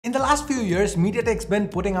In the last few years, MediaTek's been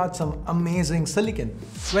putting out some amazing silicon.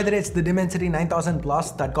 Whether it's the Dimensity 9000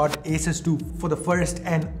 Plus that got aces to for the first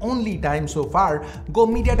and only time so far, go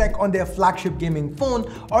MediaTek on their flagship gaming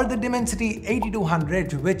phone, or the Dimensity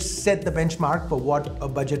 8200 which set the benchmark for what a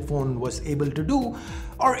budget phone was able to do,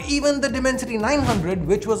 or even the Dimensity 900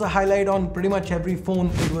 which was a highlight on pretty much every phone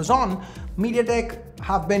it was on, MediaTek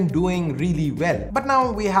have been doing really well. But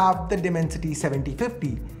now we have the Dimensity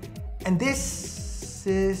 7050, and this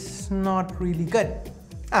is not really good.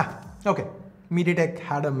 Okay. MediaTek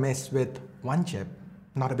had a mess with one chip.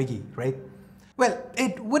 Not a biggie, right? Well,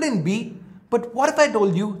 it wouldn't be, but what if I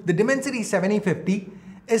told you the Dimensity 7050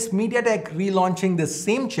 is MediaTek relaunching the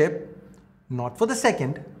same chip, not for the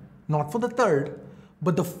second, not for the third,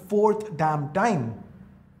 but the fourth damn time.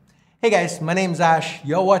 Hey guys, my name's Ash,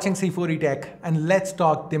 you're watching C4E Tech, and let's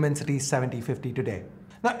talk Dimensity 7050 today.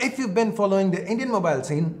 Now, if you've been following the Indian mobile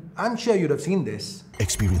scene, I'm sure you'd have seen this.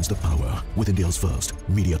 Experience the power with India's first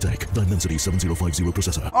MediaTek Dimensity 7050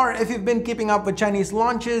 processor. Or if you've been keeping up with Chinese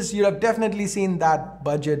launches, you'd have definitely seen that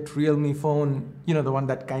budget Realme phone, you know, the one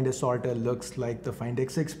that kind of sort of looks like the Find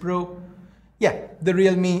X6 Pro. Yeah, the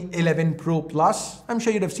Realme 11 Pro Plus. I'm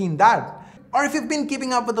sure you'd have seen that. Or if you've been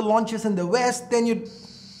keeping up with the launches in the West, then you'd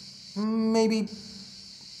maybe...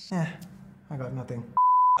 I got nothing.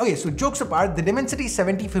 Okay, so jokes apart, the Dimensity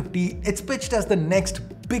 7050, it's pitched as the next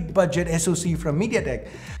big budget SoC from MediaTek.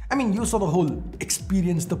 I mean, you saw the whole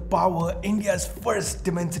experience, the power, India's first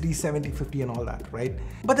Dimensity 7050 and all that, right?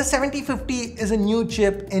 But the 7050 is a new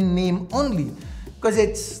chip in name only, because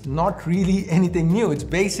it's not really anything new. It's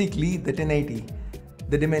basically the 1080,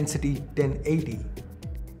 the Dimensity 1080.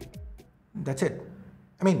 That's it.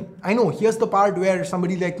 I mean, I know here's the part where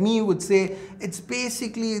somebody like me would say it's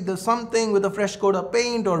basically the something with a fresh coat of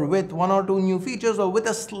paint, or with one or two new features, or with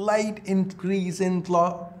a slight increase in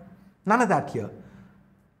clock. None of that here.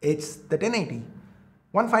 It's the 1080.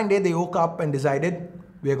 One fine day they woke up and decided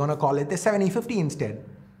we're gonna call it the 7050 instead.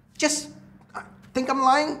 Just think I'm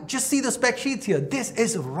lying? Just see the spec sheets here. This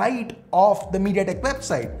is right off the MediaTek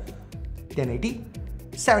website. 1080,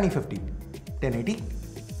 7050, 1080,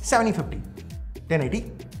 7050.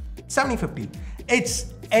 1080, 7050.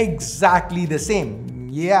 It's exactly the same.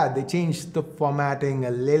 Yeah, they changed the formatting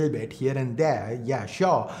a little bit here and there, yeah,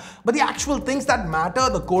 sure. But the actual things that matter,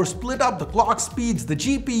 the core split up, the clock speeds, the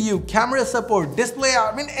GPU, camera support, display,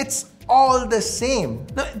 I mean, it's all the same.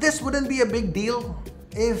 Now, this wouldn't be a big deal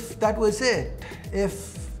if that was it,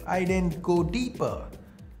 if I didn't go deeper.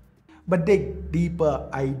 But dig deeper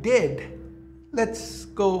I did. Let's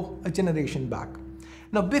go a generation back.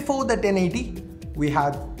 Now, before the 1080, we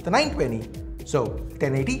had the 920. So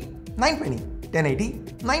 1080, 920,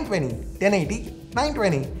 1080, 920, 1080,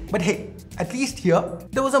 920. But hey, at least here,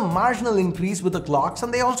 there was a marginal increase with the clocks,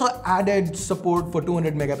 and they also added support for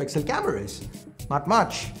 200 megapixel cameras. Not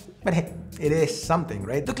much, but hey, it is something,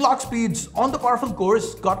 right? The clock speeds on the powerful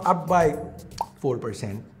cores got up by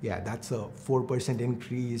 4%. Yeah, that's a 4%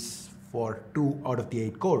 increase for 2 out of the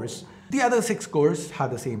 8 cores. The other 6 cores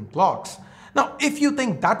had the same clocks. Now, if you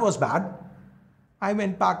think that was bad, I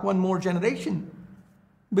went back one more generation.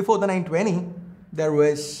 Before the 920, there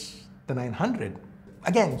was the 900.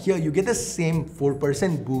 Again, here you get the same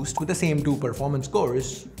 4% boost with the same 2 performance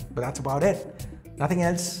cores, but that's about it. Nothing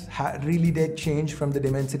else really did change from the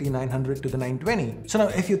Dimensity 900 to the 920. So now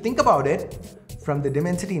if you think about it, from the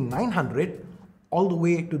Dimensity 900 all the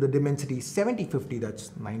way to the Dimensity 7050,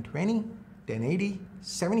 that's 920, 1080,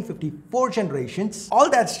 7050, 4 generations, all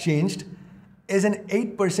that's changed is an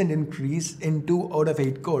 8% increase in 2 out of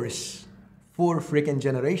 8 cores. 4 freaking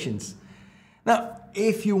generations. Now,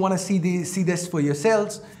 if you want to see this for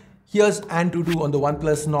yourselves, here's Antutu on the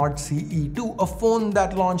OnePlus Nord CE2, a phone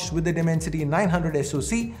that launched with the Dimensity 900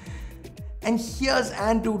 SoC. And here's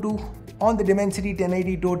Antutu on the Dimensity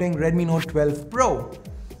 1080 toting Redmi Note 12 Pro.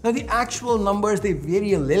 Now, the actual numbers, they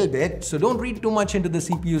vary a little bit, so don't read too much into the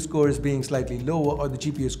CPU scores being slightly lower or the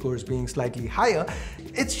GPU scores being slightly higher.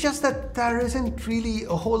 It's just that there isn't really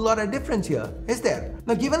a whole lot of difference here, is there?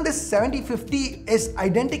 Now, given this 7050 is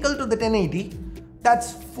identical to the 1080,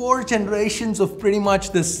 that's 4 generations of pretty much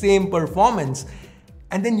the same performance.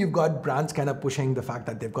 And then you've got brands kind of pushing the fact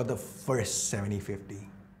that they've got the first 7050.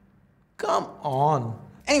 Come on.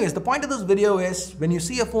 Anyways, the point of this video is, when you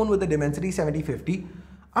see a phone with the Dimensity 7050,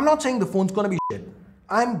 I'm not saying the phone's gonna be shit.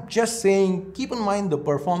 I'm just saying keep in mind the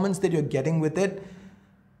performance that you're getting with it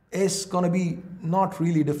is gonna be not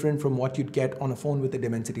really different from what you'd get on a phone with the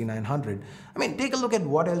Dimensity 900. I mean, take a look at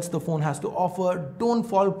what else the phone has to offer. Don't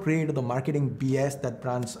fall prey to the marketing BS that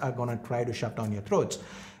brands are gonna try to shove down your throats.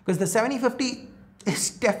 Because the 7050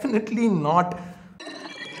 is definitely not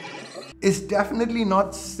is definitely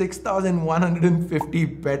not 6,150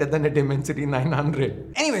 better than a Dimensity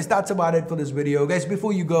 900. Anyways, that's about it for this video. Guys,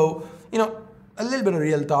 before you go, a little bit of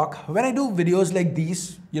real talk. When I do videos like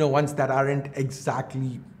these, ones that aren't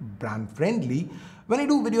exactly brand friendly, when I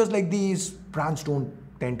do videos like these, brands don't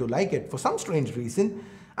tend to like it for some strange reason.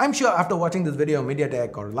 I'm sure after watching this video,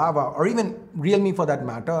 MediaTek or Lava or even Realme for that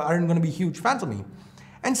matter aren't going to be huge fans of me.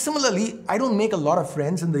 And similarly, I don't make a lot of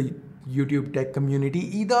friends in the YouTube tech community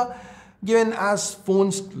either, given as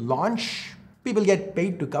phones launch, people get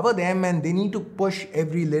paid to cover them and they need to push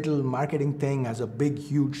every little marketing thing as a big,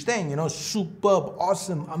 huge thing, superb,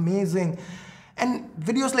 awesome, amazing. And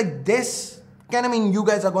videos like this can mean you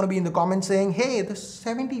guys are going to be in the comments saying, hey, the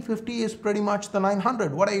 7050 is pretty much the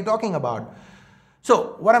 900. What are you talking about?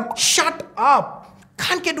 So shut up.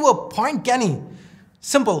 Can't get to a point, Kenny.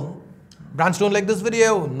 Simple. Brands don't like this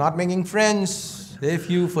video, not making friends. If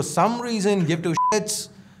you, for some reason, give two shits,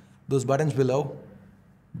 those buttons below,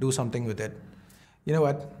 do something with it. You know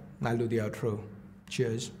what? I'll do the outro.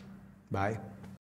 Cheers. Bye.